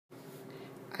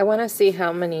I want to see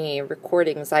how many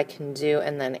recordings I can do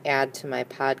and then add to my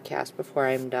podcast before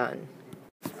I'm done.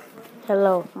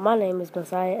 Hello, my name is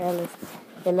Messiah Ellis,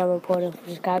 and I'm reporting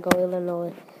from Chicago,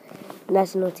 Illinois,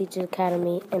 National Teachers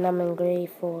Academy, and I'm in grade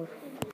 4.